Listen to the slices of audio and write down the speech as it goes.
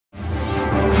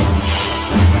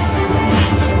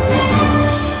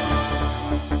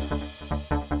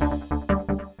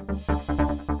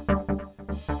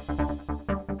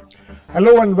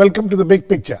Hello and welcome to the big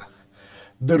picture.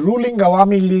 The ruling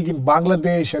Awami League in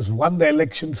Bangladesh has won the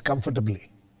elections comfortably.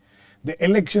 The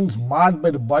elections marked by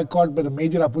the boycott by the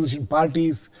major opposition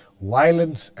parties,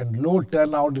 violence and low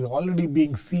turnout is already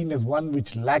being seen as one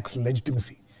which lacks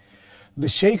legitimacy. The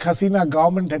Sheikh Hasina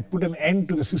government had put an end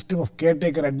to the system of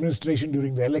caretaker administration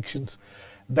during the elections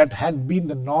that had been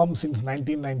the norm since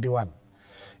 1991.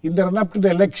 In the run-up to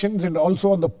the elections and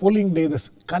also on the polling day,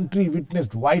 the country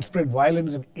witnessed widespread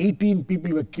violence and 18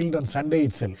 people were killed on Sunday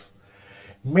itself.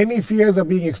 Many fears are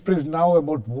being expressed now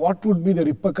about what would be the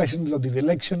repercussions of these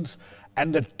elections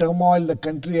and the turmoil the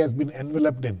country has been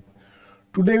enveloped in.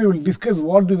 Today we will discuss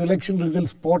what these election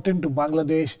results portend to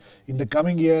Bangladesh in the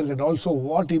coming years and also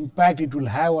what impact it will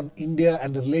have on India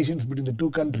and the relations between the two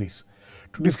countries.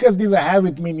 To discuss this, I have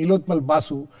with me Nilotpal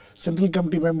Basu, Central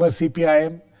Committee member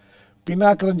CPIM,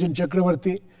 Pinak Ranjan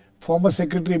Chakravarthy, former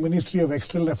Secretary Ministry of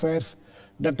External Affairs,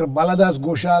 Dr. Baladas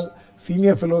Ghoshal,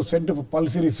 Senior Fellow Center for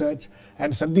Policy Research,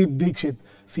 and Sandeep Dikshit,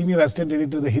 Senior Assistant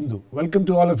Editor of The Hindu. Welcome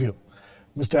to all of you.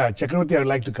 Mr. Chakravarthy, I would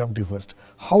like to come to you first.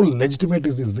 How legitimate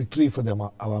is this victory for the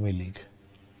Awami League?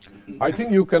 I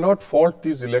think you cannot fault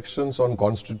these elections on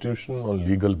constitution or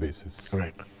legal basis.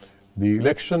 Right. The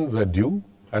elections were due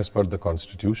as per the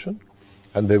constitution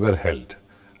and they were held.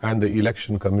 And the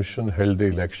election commission held the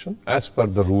election as per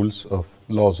the rules of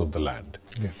laws of the land.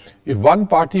 Yes. If one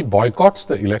party boycotts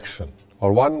the election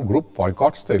or one group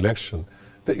boycotts the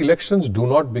elections do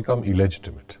not become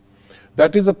illegitimate.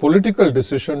 That is a political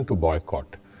decision to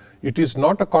boycott. It is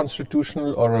not a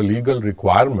constitutional or a legal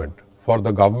requirement for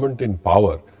the government in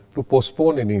power to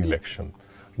postpone any election.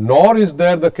 Nor is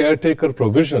there the caretaker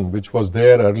provision which was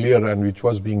there earlier and which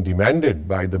was being demanded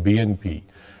by the BNP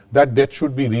that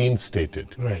should be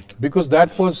reinstated. Right. Because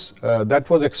that was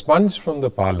expunged from the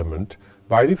parliament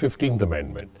by the 15th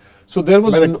Amendment. So there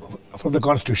was from the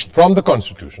Constitution. From the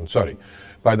Constitution, sorry,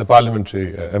 by the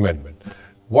parliamentary amendment.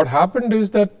 What happened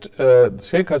is that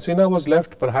Sheikh Hasina was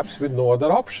left perhaps with no other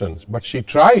options, but she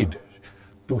tried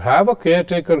to have a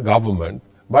caretaker government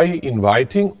by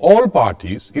inviting all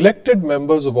parties, elected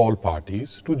members of all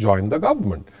parties, to join the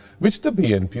government, which the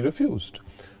BNP refused.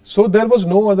 So there was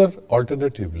no other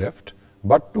alternative left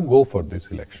but to go for these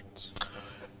elections.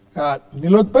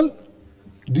 Nilotpal,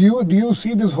 do you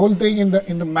see this whole thing in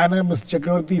the manner Mr.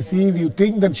 Chakravarthy sees? You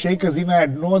think that Sheikh Hasina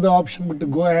had no other option but to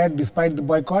go ahead despite the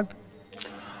boycott?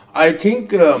 I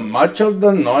think much of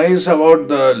the noise about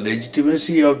the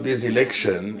legitimacy of this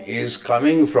election is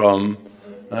coming from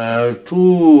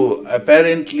two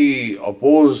apparently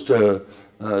opposed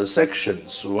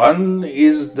sections. One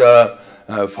is the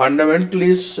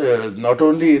fundamentalists, not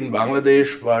only in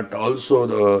Bangladesh but also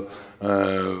the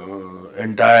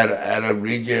entire Arab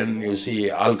region. You see,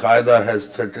 Al-Qaeda has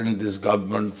threatened this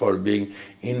government for being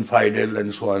infidel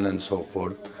and so on and so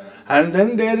forth. And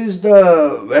then there is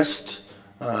the West,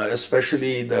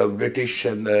 especially the British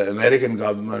and the American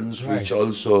governments, right, which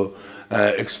also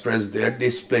express their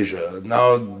displeasure.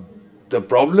 Now, the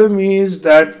problem is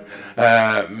that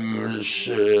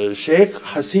Sheikh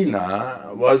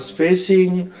Hasina was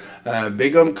facing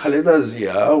Begum Khaleda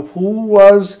Zia, who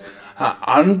was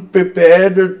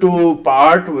unprepared to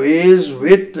part ways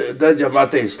with the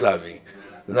Jamaat-e-Islami.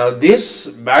 Now, this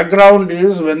background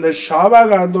is when the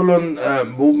Shahbag Andolan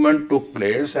movement took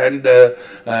place, and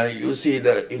you see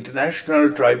the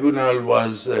International Tribunal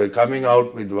was coming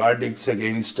out with verdicts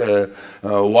against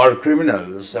war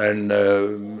criminals, and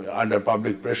under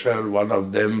public pressure, one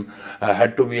of them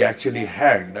had to be actually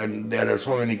hanged, and there are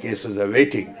so many cases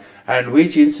awaiting, and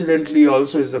which incidentally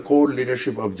also is the core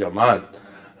leadership of Jamaat.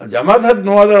 Jamaat had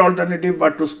no other alternative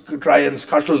but to try and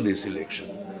scuttle this election.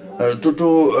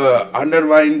 To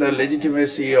undermine the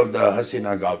legitimacy of the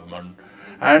Hasina government.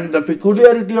 And the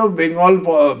peculiarity of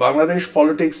Bangladesh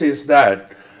politics is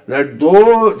that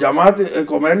though Jamaat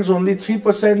commands only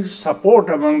 3% support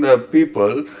among the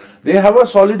people, they have a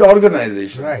solid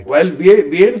organization. Right. While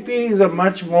BNP is a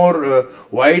much more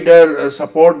wider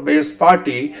support-based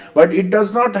party, but it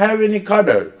does not have any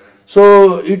cadre.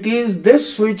 So it is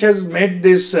this which has made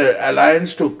this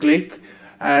alliance to click.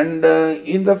 And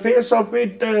in the face of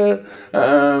it,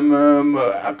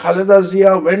 Khaleda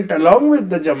Zia went along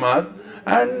with the Jamaat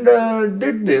and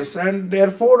did this. And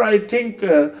therefore, I think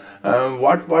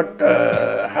what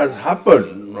has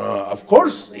happened, of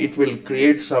course, it will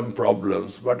create some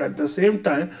problems. But at the same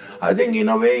time, I think in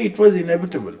a way it was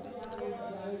inevitable.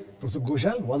 Professor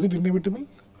Ghoshal, was it inevitable?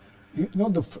 You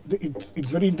know, it's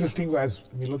very interesting, as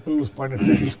Nilotpal was pointed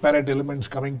out, disparate elements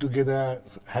coming together,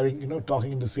 having,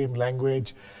 talking in the same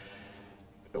language.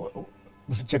 Mr.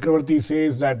 Chakravarthy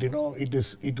says that,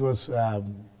 it was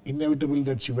inevitable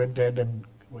that she went ahead and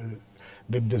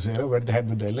did this, went ahead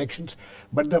with the elections.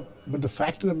 But the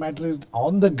fact of the matter is,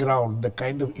 on the ground, the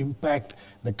kind of impact,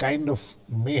 the kind of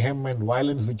mayhem and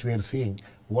violence which we are seeing,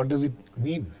 what does it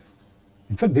mean?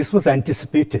 In fact, this was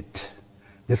anticipated.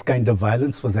 This kind of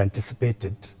violence was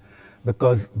anticipated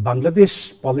because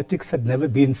Bangladesh politics had never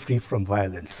been free from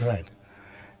violence. Right.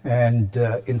 And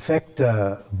in fact,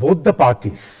 both the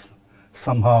parties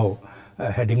somehow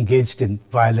had engaged in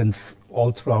violence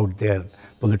all throughout their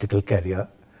political career.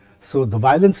 So the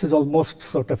violence is almost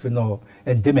sort of,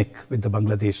 endemic with the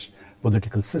Bangladesh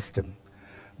political system.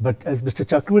 But as Mr.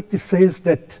 Chakravarthy says,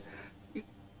 that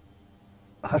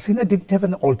Hasina didn't have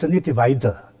an alternative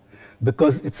either,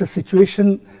 because it's a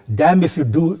situation, damn if you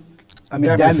do,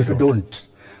 damn if you don't.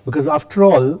 Because after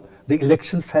all, the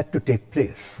elections had to take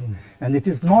place. And it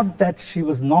is not that she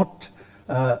was not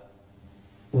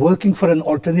working for an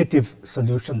alternative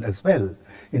solution as well,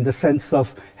 in the sense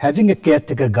of having a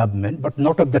caretaker government, but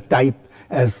not of the type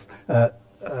as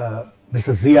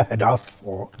Mrs. Zia had asked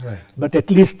for, right, but at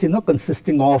least,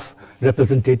 consisting of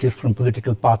representatives from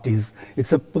political parties.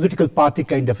 It's a political party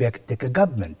kind of caretaker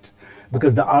government.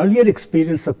 Because the earlier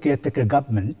experience of caretaker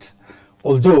government,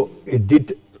 although it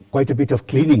did quite a bit of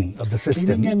cleaning of the system.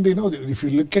 Cleaning, and if you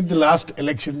look at the last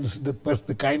elections,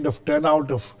 the kind of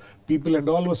turnout of people and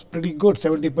all was pretty good.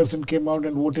 70% came out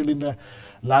and voted in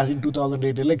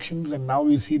 2008 elections, and now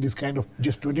we see this kind of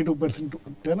just 22%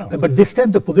 turnout. But this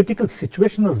time the political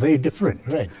situation was very different.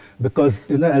 Right.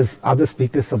 Because, as other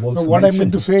speakers have also what mentioned. I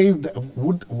meant to say is,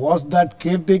 was that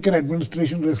caretaker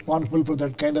administration responsible for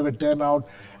that kind of a turnout?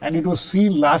 And it was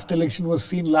seen, last election was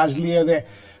seen largely as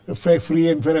a free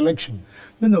and fair election.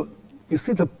 No, you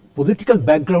see, the political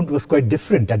background was quite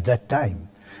different at that time.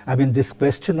 This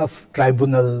question of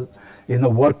tribunal,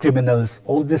 war criminals,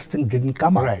 all these things didn't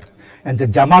come up. Right. And the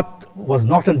Jamaat was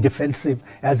not on defensive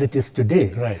as it is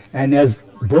today. Right. And as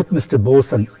both Mr.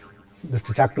 Bose and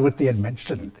Mr. Chakravarthy had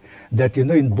mentioned, that,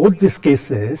 in both these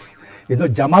cases,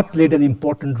 Jamaat played an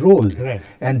important role. Right.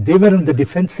 And they were on the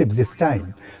defensive this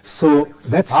time. So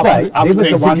that's why they were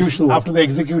the ones who... After the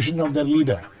execution of their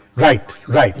leader. Right.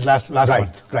 Last right,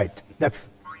 month. Right. That's...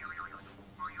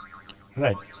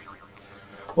 Right.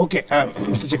 Okay,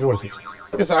 Mr. Chakravarthy.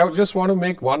 Yes, I just want to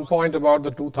make one point about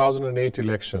the 2008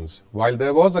 elections. While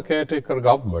there was a caretaker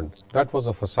government, that was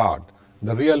a facade.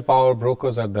 The real power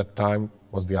brokers at that time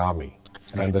was the army,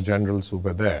 right, and the generals who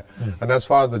were there. And as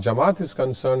far as the Jamaat is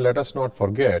concerned, let us not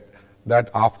forget that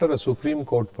after a Supreme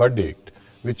Court verdict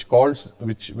which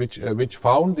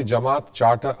found the Jamaat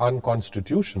charter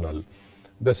unconstitutional,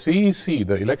 the CEC,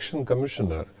 the election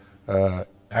commissioner,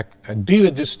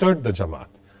 deregistered the Jamaat.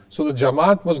 So the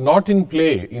Jamaat was not in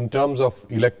play in terms of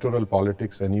electoral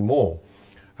politics anymore.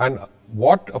 And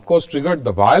what, of course, triggered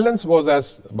the violence was,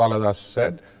 as Baladas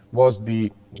said, was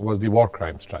the war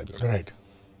crimes tribunal. Right.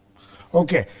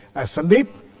 Okay, Sandeep.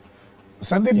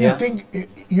 Yeah.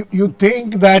 You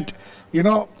think that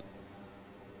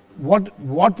what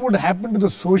would happen to the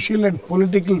social and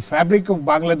political fabric of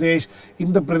Bangladesh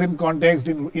in the present context,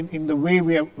 in the way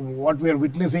what we are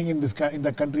witnessing in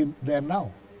the country there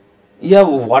now? Yeah,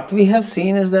 what we have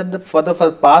seen is that for the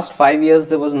past 5 years,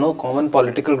 there was no common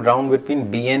political ground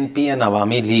between BNP and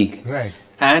Awami League. Right.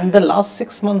 And the last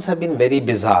 6 months have been very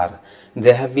bizarre.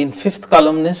 There have been fifth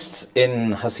columnists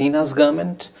in Hasina's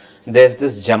government. There's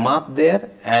this Jamaat there,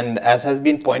 and as has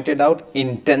been pointed out,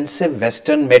 intensive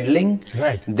Western meddling.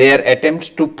 Right. Their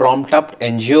attempt to prompt up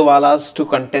NGO walas to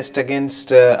contest against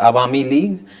Awami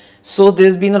League. So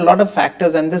there's been a lot of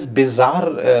factors, and this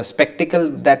bizarre spectacle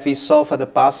that we saw for the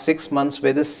past 6 months,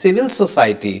 where the civil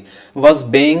society was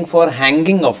baying for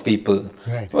hanging of people,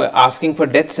 right, asking for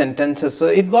death sentences. So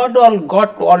it got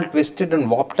all twisted and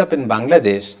warped up in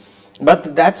Bangladesh.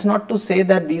 But that's not to say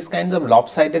that these kinds of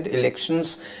lopsided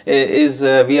elections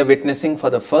we are witnessing for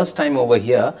the first time over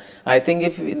here. I think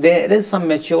if there is some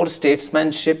mature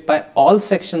statesmanship by all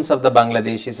sections of the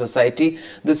Bangladeshi society,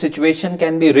 the situation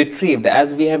can be retrieved,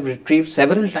 as we have retrieved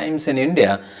several times in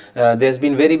India. There's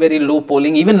been very, very low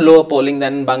polling, even lower polling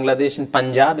than Bangladesh in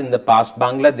Punjab in the past,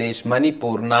 Bangladesh,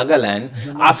 Manipur, Nagaland,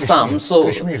 Assam.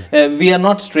 Kashmir. We are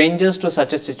not strangers to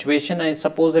such a situation. I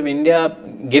suppose if India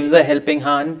gives a helping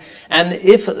hand, and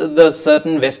if the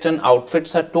certain Western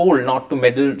outfits are told not to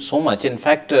meddle so much, in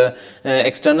fact,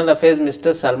 External Affairs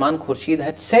Mr. Salman Khurshid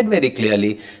had said very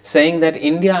clearly, saying that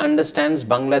India understands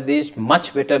Bangladesh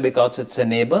much better because it's a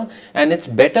neighbor, and it's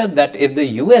better that if the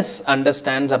US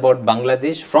understands about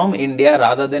Bangladesh from India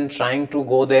rather than trying to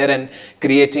go there and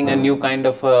creating a new kind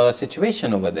of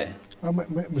situation over there.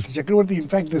 Mr. Chakravarthy, in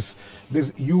fact, this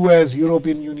US,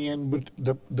 European Union, but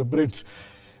the Brits,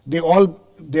 they all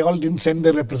they all didn't send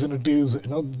their representatives.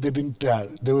 They didn't.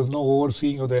 There was no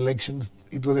overseeing of the elections.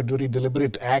 It was a very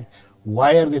deliberate act.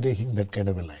 Why are they taking that kind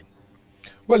of a line?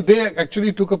 Well, they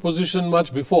actually took a position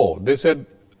much before. They said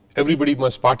everybody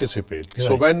must participate. Right.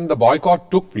 So when the boycott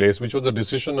took place, which was a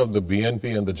decision of the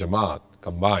BNP and the Jamaat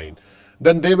combined,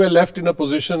 then they were left in a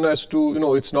position as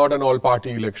to, it's not an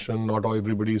all-party election, not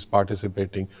everybody is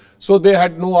participating. So they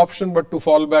had no option but to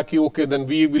fall back, okay, then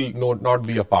we will not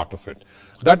be a part of it.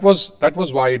 That was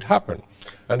why it happened.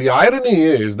 And the irony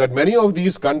is that many of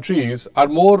these countries are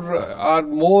more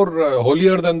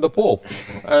holier than the Pope,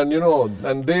 and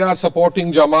and they are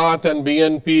supporting Jamaat and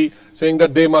BNP, saying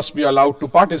that they must be allowed to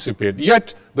participate.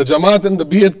 Yet the Jamaat and the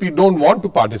BNP don't want to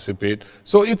participate.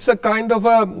 So it's a kind of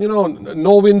a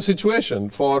no-win situation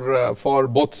for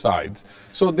both sides.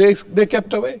 So they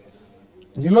kept away.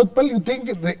 Nilotpal, you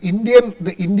think the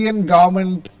Indian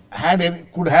government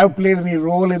could have played any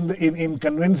role in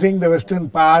convincing the Western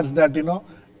parts that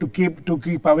to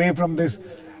keep away from this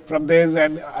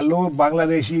and allow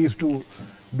Bangladeshis to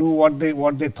do what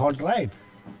they thought right?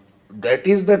 That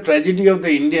is the tragedy of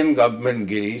the Indian government,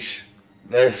 Girish.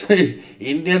 The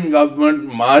Indian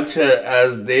government, much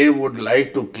as they would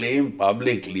like to claim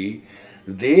publicly,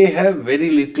 they have very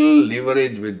little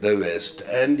leverage with the West.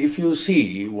 And if you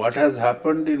see what has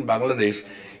happened in Bangladesh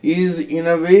is in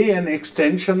a way an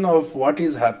extension of what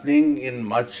is happening in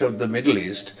much of the Middle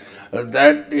East,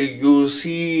 that you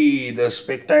see the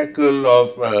spectacle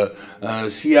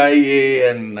of CIA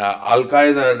and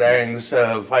Al-Qaeda ranks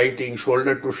fighting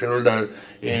shoulder to shoulder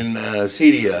in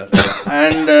Syria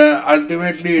and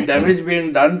ultimately damage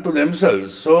being done to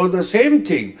themselves. So the same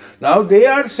thing. Now they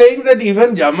are saying that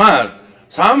even Jamaat,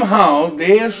 somehow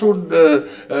they should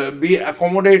be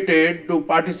accommodated to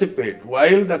participate,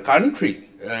 while the country,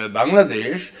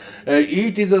 Bangladesh,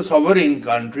 it is a sovereign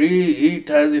country. It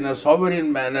has in a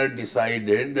sovereign manner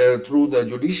decided through the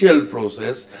judicial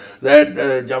process that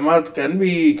Jamaat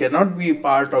cannot be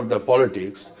part of the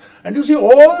politics. And you see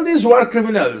all these war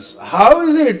criminals. How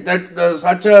is it that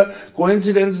such a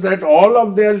coincidence that all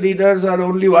of their leaders are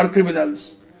only war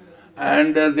criminals?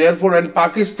 And therefore, and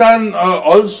Pakistan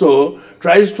also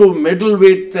tries to meddle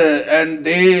with and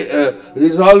they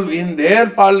resolve in their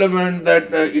parliament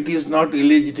that it is not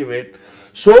illegitimate.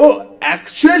 So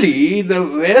actually the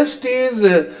West is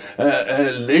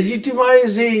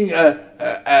legitimizing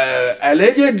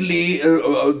allegedly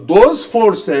those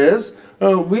forces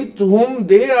with whom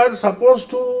they are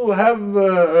supposed to have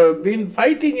been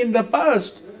fighting in the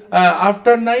past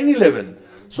after 9/11.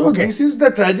 So this is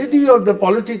the tragedy of the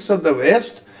politics of the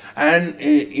West, and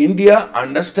India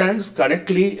understands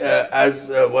correctly as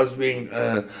was being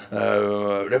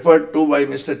referred to by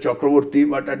Mr. Chakravarthy,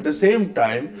 but at the same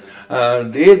time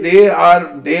they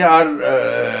are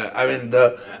I mean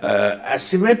the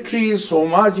asymmetry is so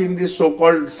much in this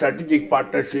so-called strategic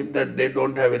partnership that they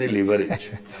don't have any leverage.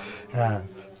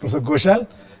 Professor Ghoshal,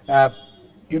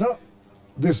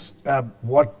 this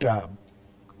what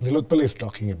Nilotpal is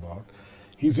talking about.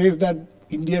 He says that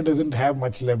India doesn't have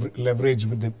much leverage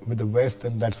with the West,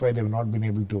 and that's why they've not been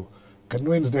able to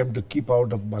convince them to keep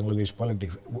out of Bangladesh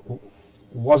politics.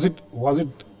 Was it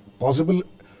possible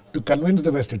to convince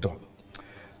the West at all?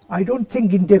 I don't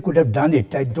think India could have done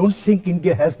it. I don't think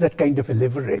India has that kind of a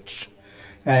leverage.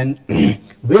 And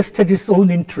West had its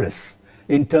own interests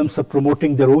in terms of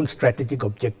promoting their own strategic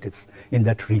objectives in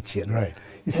that region. Right.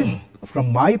 You see,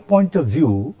 from my point of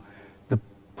view,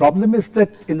 problem is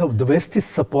that the West is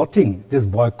supporting this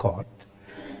boycott.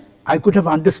 I could have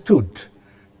understood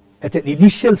at an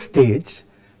initial stage.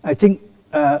 I think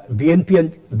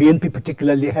BNP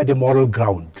particularly had a moral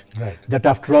ground, right, that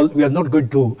after all we are not going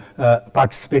to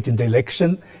participate in the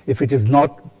election if it is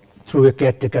not through a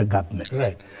caretaker government.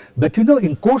 Right. But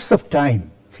in course of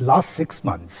time, last 6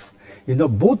 months,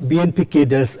 both BNP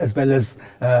cadres as well as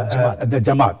the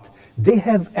Jamaat, they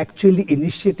have actually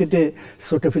initiated a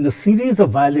sort of series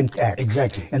of violent acts.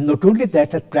 Exactly. And not only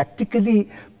that, has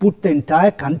practically put the entire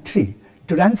country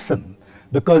to ransom,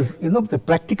 because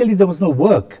practically there was no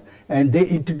work, and they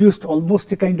introduced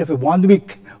almost a kind of a 1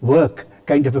 week work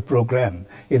kind of a program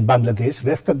in Bangladesh.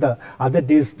 Rest of the other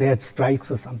days they had strikes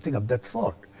or something of that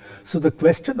sort. So the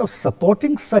question of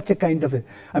supporting such a kind of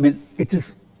it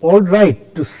is all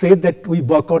right to say that we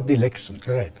boycott the elections.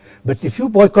 Right. But if you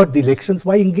boycott the elections,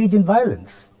 why engage in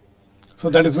violence?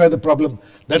 So that is where the problem.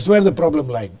 That's where the problem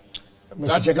lied,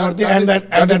 Mr. Chakravarthy,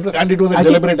 and it was a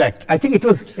deliberate act. I think it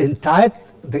was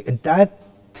the entire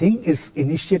thing is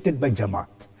initiated by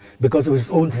Jamaat because of its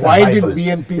own survival. Why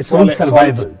did BNP its own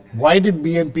survival? Why did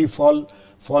BNP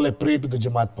fall a prey to the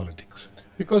Jamaat politics?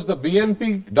 Because the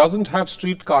BNP doesn't have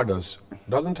street cadres,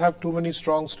 doesn't have too many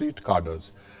strong street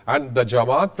cadres. And the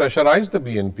Jamaat pressurized the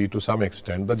BNP to some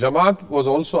extent. The Jamaat was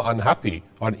also unhappy,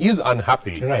 or is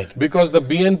unhappy, Right. because the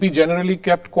BNP generally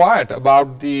kept quiet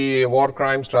about the war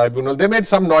crimes tribunal. They made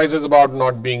some noises about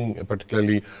not being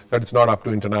particularly, that it's not up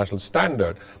to international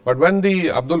standard. But when the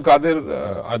Abdul Qadir,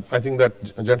 I think that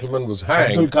gentleman was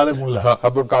hanged. Abdul Qadir Mullah.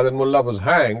 Abdul Qadir Mullah was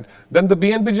hanged, then the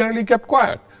BNP generally kept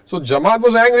quiet. So Jamaat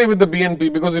was angry with the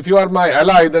BNP because if you are my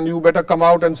ally, then you better come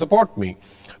out and support me.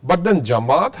 But then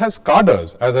Jamaat has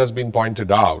cadres, as has been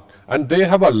pointed out, and they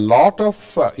have a lot of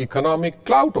economic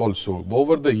clout also.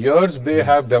 Over the years, they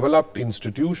have developed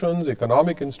institutions,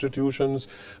 economic institutions,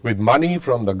 with money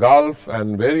from the Gulf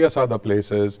and various other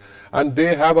places, and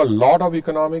they have a lot of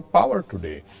economic power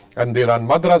today. And they run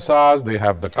madrasas, they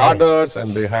have the cadres,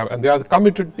 and they are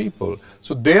committed people.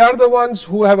 So they are the ones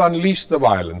who have unleashed the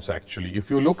violence, actually.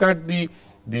 If you look at the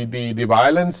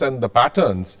violence and the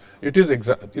patterns, it is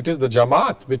the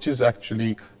Jamaat which is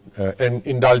actually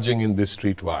indulging in this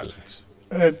street violence.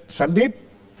 Sandeep,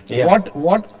 Yes.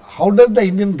 how does the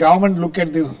Indian government look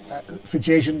at this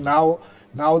situation now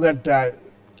that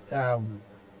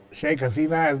Sheikh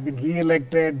Hasina has been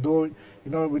re-elected, though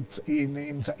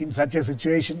in such a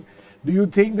situation? Do you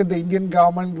think that the Indian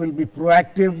government will be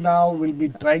proactive now, will be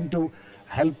trying to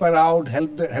help her out,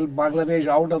 help Bangladesh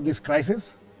out of this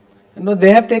crisis? No,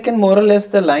 they have taken more or less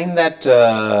the line that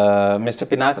Mr.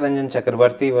 Pinak Ranjan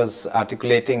Chakravarthy was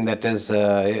articulating, that is,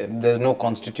 there's no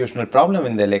constitutional problem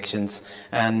in the elections,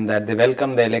 and that they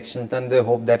welcome the elections and they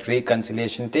hope that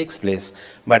reconciliation takes place.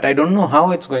 But I don't know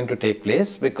how it's going to take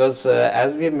place, because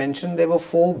as we have mentioned, there were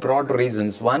 4 broad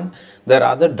reasons. One, the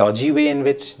rather dodgy way in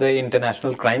which the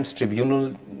International Crimes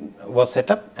Tribunal was set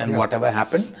up and whatever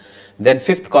happened. Then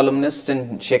 5th columnists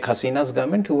in Sheikh Hasina's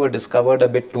government who were discovered a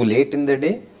bit too late in the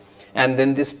day. And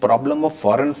then this problem of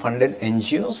foreign funded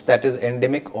NGOs that is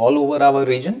endemic all over our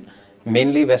region,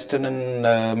 mainly Western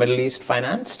and Middle East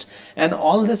financed. And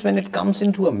all this, when it comes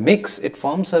into a mix, it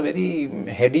forms a very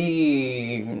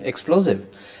heady explosive.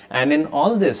 And in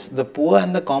all this, the poor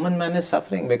and the common man is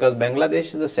suffering, because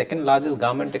Bangladesh is the 2nd largest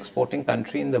garment exporting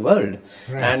country in the world.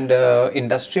 Right. And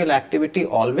industrial activity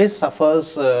always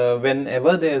suffers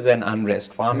whenever there is an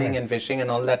unrest. Farming and fishing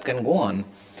and all that can go on.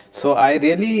 So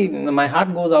my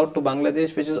heart goes out to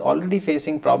Bangladesh, which is already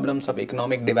facing problems of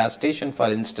economic devastation,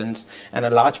 for instance, and a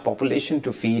large population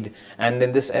to feed. And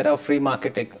in this era of free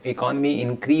market economy,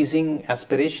 increasing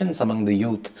aspirations among the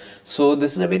youth. So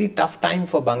this is a very tough time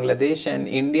for Bangladesh, and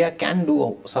India can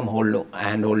do some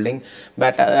hand holding.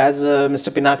 But as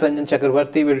Mr. Pinak Ranjan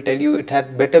Chakravarthy will tell you, it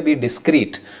had better be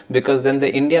discreet, because then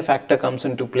the India factor comes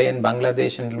into play in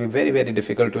Bangladesh, and it will be very, very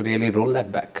difficult to really roll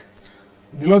that back.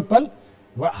 Nilotpal,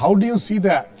 how do you see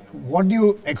that? What do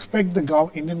you expect the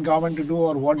Indian government to do,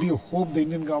 or what do you hope the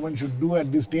Indian government should do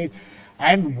at this stage?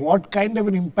 And what kind of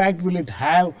an impact will it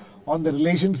have on the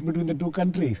relations between the two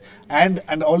countries? And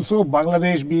also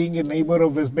Bangladesh being a neighbor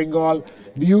of West Bengal,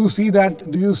 do you see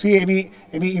that? Do you see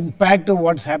any impact of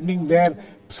what's happening there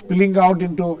spilling out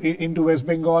into West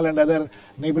Bengal and other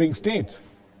neighboring states?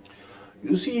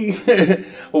 You see,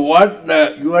 what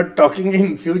you are talking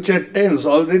in future tense,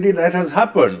 already that has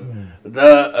happened.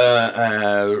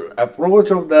 The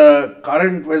approach of the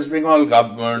current West Bengal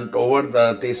government over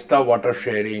the Testa water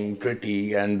sharing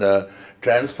treaty and the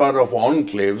transfer of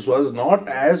enclaves was not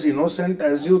as innocent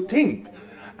as you think.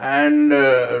 And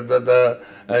the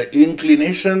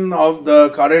inclination of the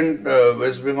current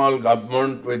West Bengal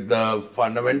government with the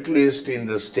fundamentalist in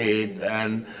the state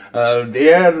and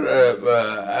their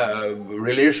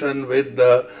relation with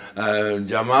the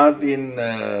Jamaat in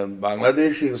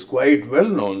Bangladesh is quite well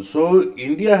known. So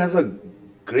India has a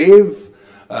grave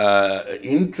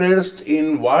interest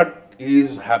in what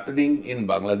is happening in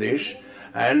Bangladesh,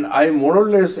 and I more or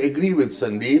less agree with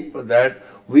Sandeep that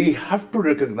we have to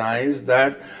recognize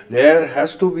that there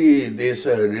has to be this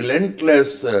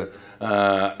relentless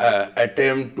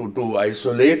attempt to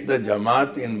isolate the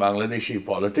Jamaat in Bangladeshi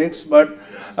politics, but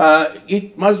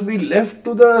it must be left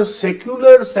to the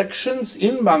secular sections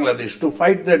in Bangladesh to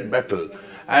fight that battle.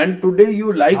 And today,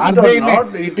 you like it or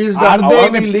not, it is the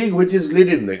Awami League which is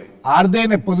leading them. Are they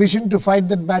in a position to fight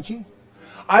that battle?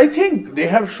 I think they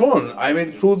have shown. I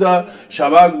mean, through the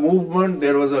Shabag movement,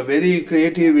 there was a very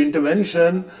creative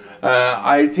intervention.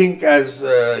 I think as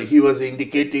he was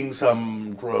indicating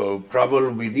some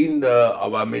trouble within the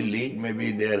Awami League,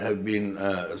 maybe there have been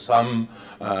some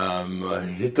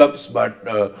hiccups, but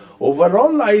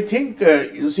overall I think,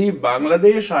 you see,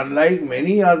 Bangladesh, unlike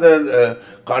many other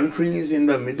countries in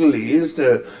the Middle East,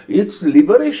 its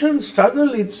liberation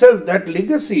struggle itself, that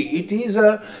legacy, it is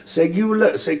a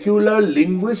secular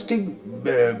linguistic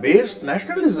based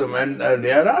nationalism, and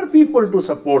there are people to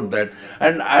support that.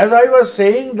 And as I was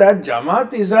saying, that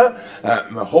Jamaat is a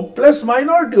hopeless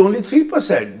minority, only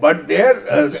 3%, but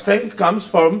their strength comes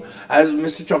from, as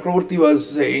Mr. Chakravarthy was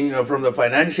saying, from the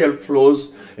financial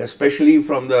flows, especially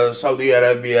from the Saudi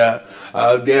Arabia,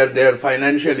 their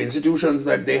financial institutions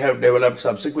that they have developed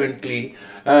subsequently,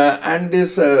 and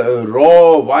this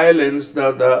raw violence,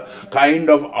 the kind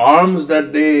of arms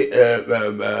that they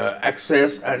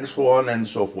access, and so on and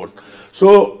so forth.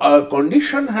 So a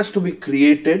condition has to be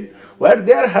created where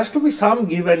there has to be some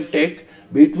give and take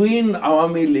between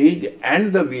Awami League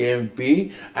and the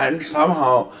BNP, and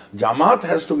somehow Jamaat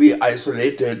has to be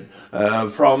isolated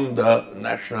from the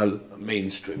national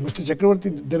mainstream. Mr.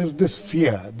 Chakravarthy, there is this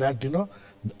fear that,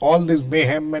 all this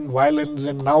mayhem and violence,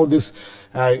 and now this,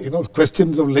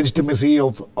 questions of legitimacy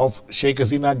of Sheikh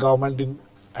Hasina government in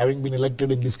having been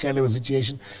elected in this kind of a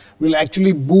situation will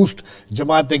actually boost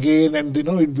Jamaat again, and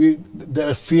there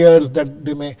are fears that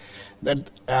they may,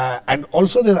 and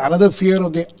also there's another fear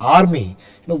of the army.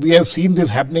 We have seen this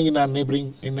happening in our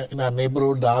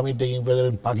neighborhood, the army taking, whether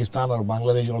in Pakistan or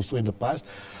Bangladesh also in the past.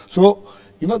 So,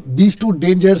 these two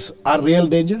dangers are real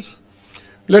dangers.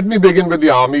 Let me begin with the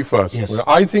army first. Yes.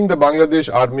 I think the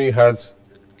Bangladesh army has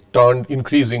turned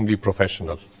increasingly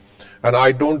professional, and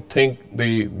I don't think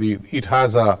it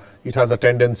has a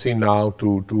tendency now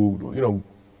to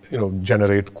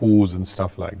generate coups and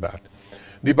stuff like that.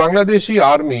 The Bangladeshi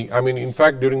army, in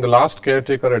fact, during the last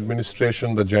caretaker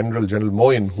administration, the General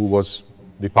Moin, who was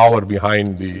the power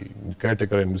behind the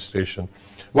caretaker administration,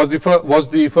 was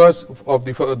the first of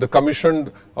the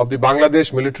commissioned of the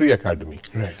Bangladesh Military Academy.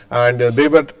 Right. And they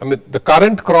were, the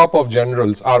current crop of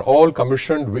generals are all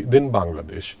commissioned within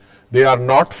Bangladesh. They are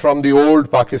not from the old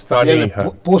Pakistani.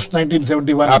 Post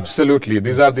 1971. Absolutely.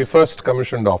 These are the first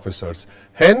commissioned officers.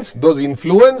 Hence, those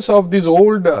influence of these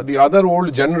the other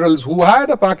old generals who had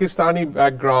a Pakistani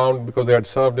background because they had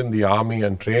served in the army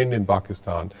and trained in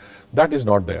Pakistan, that is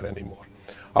not there anymore.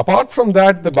 Apart from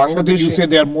that, the Bangladeshi... So you say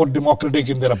they are more democratic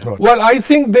in their approach? Well, I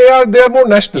think they are more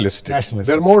nationalistic.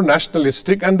 They're more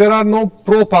nationalistic, and there are no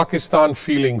pro-Pakistan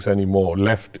feelings anymore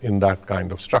left in that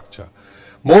kind of structure.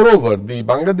 Moreover, the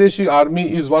Bangladeshi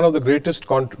army is one of the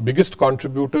biggest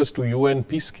contributors to UN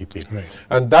peacekeeping, right.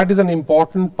 And that is an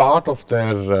important part of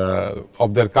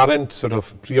their current sort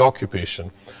of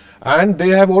preoccupation. And they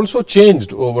have also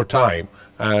changed over time.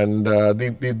 And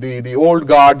the old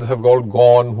guards have all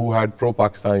gone who had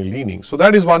pro-Pakistani leaning. So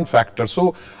that is one factor.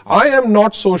 So I am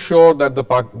not so sure that the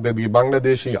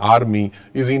Bangladeshi army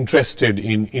is interested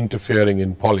in interfering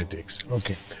in politics.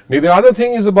 Okay. Now, the other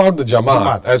thing is about the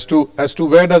Jamaat. As to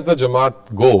where does the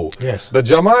Jamaat go? Yes. The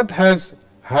Jamaat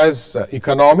has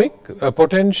economic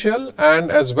potential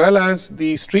and as well as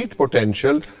the street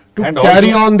potential to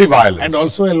carry on the violence. And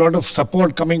also a lot of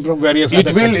support coming from various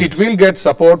other countries. It will get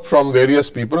support from various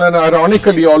people, and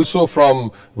ironically also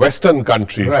from Western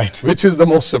countries, right. Which is the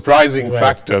most surprising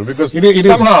factor, because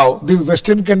somehow these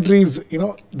Western countries,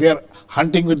 they are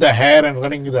hunting with the hare and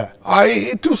running with the...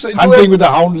 hunting with the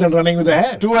hounds and running with the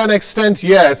hare. To an extent,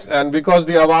 yes, and because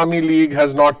the Awami League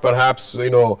has not perhaps,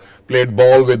 played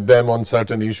ball with them on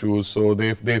certain issues, so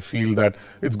they feel that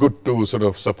it's good to sort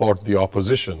of support the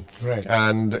opposition. Right.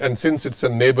 And since it's a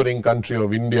neighboring country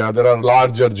of India, there are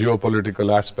larger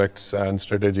geopolitical aspects and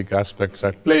strategic aspects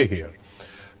at play here.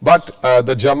 But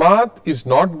the Jamaat is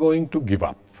not going to give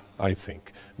up, I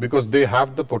think, because they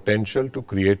have the potential to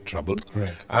create trouble.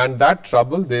 Right. And that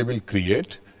trouble they will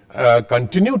create,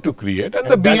 continue to create, and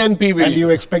the BNP will... And you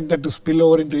expect that to spill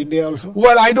over into India also?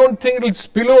 Well, I don't think it will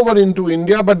spill over into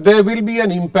India, but there will be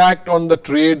an impact on the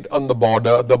trade on the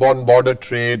border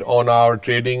trade, on our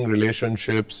trading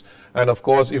relationships. And of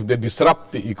course, if they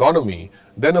disrupt the economy,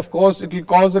 then of course it will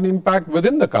cause an impact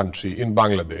within the country in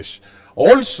Bangladesh.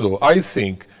 Also, I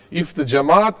think if the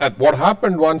Jamaat, what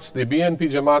happened once the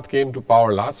BNP Jamaat came to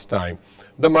power last time,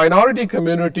 the minority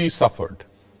community suffered.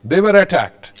 They were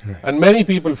attacked, right. And many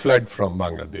people fled from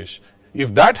Bangladesh.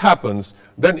 If that happens,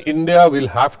 then India will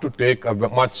have to take a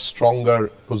much stronger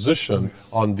position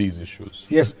on these issues.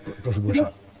 Yes, Professor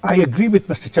Ghoshal. I agree with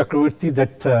Mr. Chakravarthy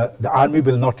that the army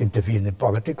will not intervene in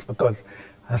politics, because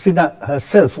Hasina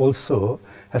herself also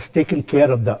has taken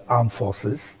care of the armed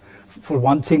forces for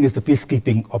one thing, is the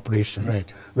peacekeeping operations,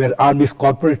 Right. where Army's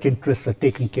corporate interests are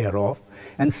taken care of.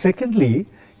 And secondly,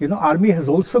 Army has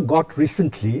also got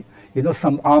recently,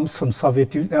 some arms from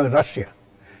Russia,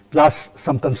 plus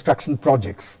some construction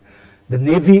projects. The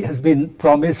Navy has been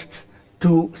promised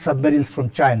 2 submarines from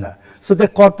China. So their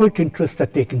corporate interests are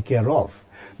taken care of.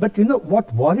 But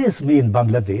what worries me in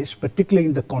Bangladesh, particularly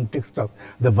in the context of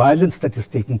the violence that is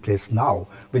taking place now,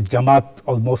 with Jamaat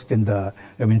almost taking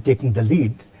the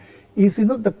lead, is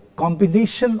the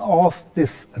combination of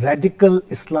this radical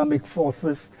Islamic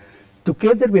forces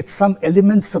together with some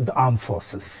elements of the armed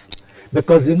forces.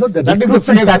 Because the that is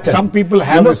the fear some people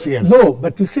have this fear. No,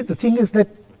 but you see, the thing is that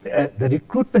the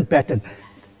recruitment pattern,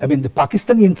 the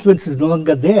Pakistani influence is no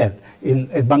longer there in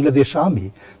Bangladesh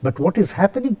Army. But what is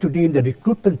happening today in the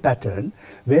recruitment pattern,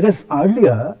 whereas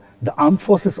earlier the armed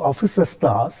forces officers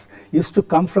class used to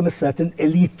come from a certain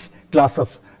elite class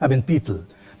of people.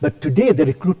 But today the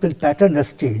recruitment pattern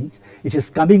has changed. It is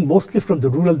coming mostly from the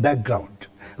rural background,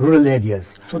 rural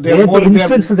areas. So the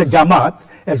influence of the Jamaat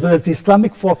as well as the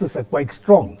Islamic forces are quite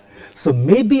strong. So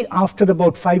maybe after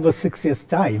about 5 or 6 years'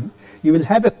 time, you will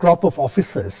have a crop of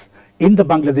officers in the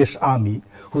Bangladesh Army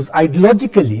who's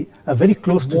ideologically are very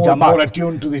close to Jamaat. More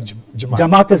attuned to the Jamaat.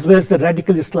 Jamaat as well as the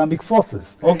radical Islamic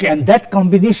forces. Okay. And that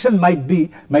combination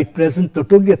might present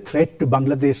not only a threat to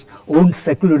Bangladesh's own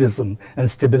secularism and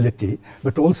stability,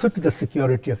 but also to the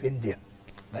security of India.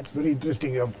 That's very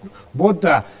interesting. Both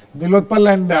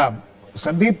Nilotpal and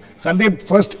Sandeep. Sandeep,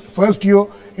 first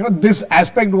this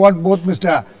aspect what both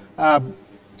Mr.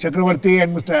 Chakravarthy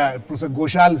and Mr. Professor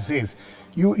Ghoshal says,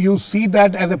 you see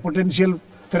that as a potential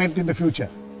threat in the future.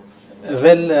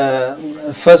 Well,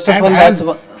 first of And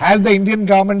all, has the Indian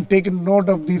government taken note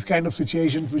of these kind of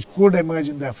situations which could emerge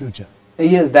in the future?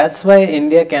 yes, that's why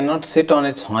India cannot sit on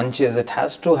its haunches. It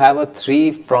has to have a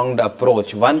 3-pronged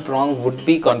approach. One prong would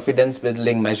be confidence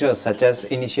building measures such as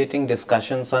initiating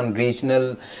discussions on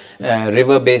regional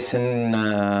river basin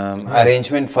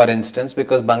arrangement, for instance,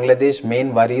 because Bangladesh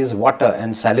main worry is water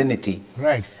and salinity.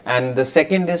 Right. And the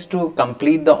second is to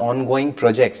complete the ongoing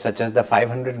projects such as the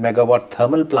 500 megawatt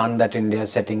thermal plant that India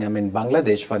is setting up in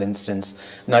Bangladesh, for instance.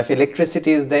 Now, if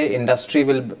electricity is there, industry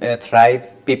will thrive,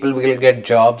 people will get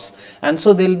jobs, and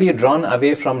so they'll be drawn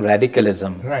away from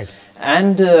radicalism. Right.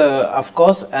 And of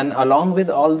course, and along with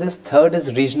all this, third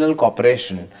is regional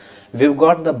cooperation. We've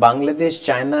got the Bangladesh,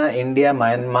 China, India,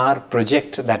 Myanmar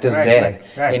project that is there.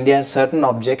 Right. India has certain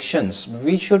objections.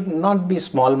 We should not be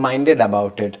small-minded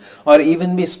about it, or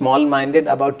even be small-minded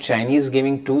about Chinese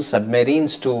giving 2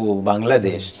 submarines to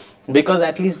Bangladesh, because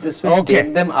at least this will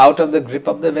take them out of the grip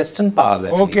of the Western powers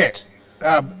at least.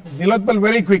 Nilotpal,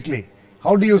 very quickly,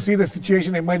 how do you see the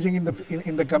situation emerging in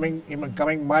the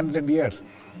coming months and years?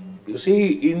 You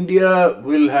see, India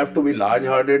will have to be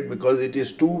large-hearted because it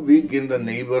is too big in the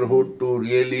neighborhood to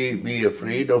really be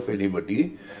afraid of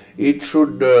anybody. It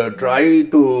should try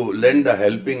to lend a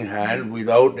helping hand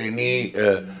without any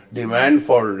demand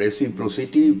for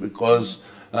reciprocity, because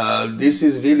this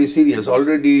is really serious.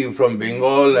 Already from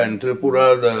Bengal and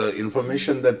Tripura, the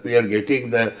information that we are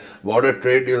getting, the border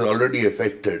trade is already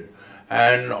affected.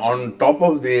 And on top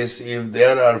of this, if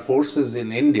there are forces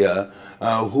in India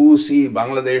who see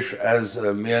Bangladesh as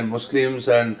mere Muslims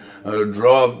and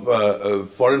draw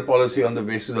foreign policy on the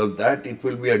basis of that, it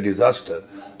will be a disaster.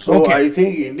 So I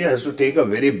think India has to take a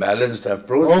very balanced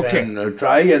approach and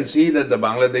try and see that the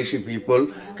Bangladeshi people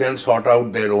can sort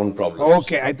out their own problems.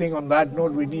 Okay, I think on that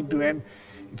note we need to end.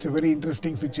 It's a very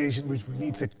interesting situation which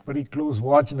needs a very close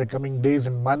watch in the coming days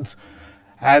and months.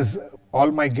 As all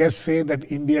my guests say,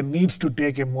 that India needs to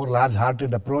take a more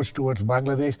large-hearted approach towards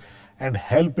Bangladesh and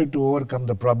help it to overcome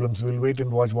the problems. We'll wait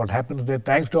and watch what happens there.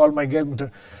 Thanks to all my guests,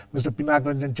 Mr. Pinak,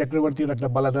 Ranjan, Chakravarthy, Dr.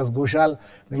 Baladas, Ghoshal,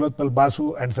 Nilotpal,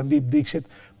 Basu and Sandeep, Dikshit.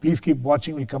 Please keep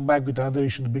watching. We'll come back with another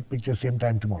issue in the big picture same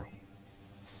time tomorrow.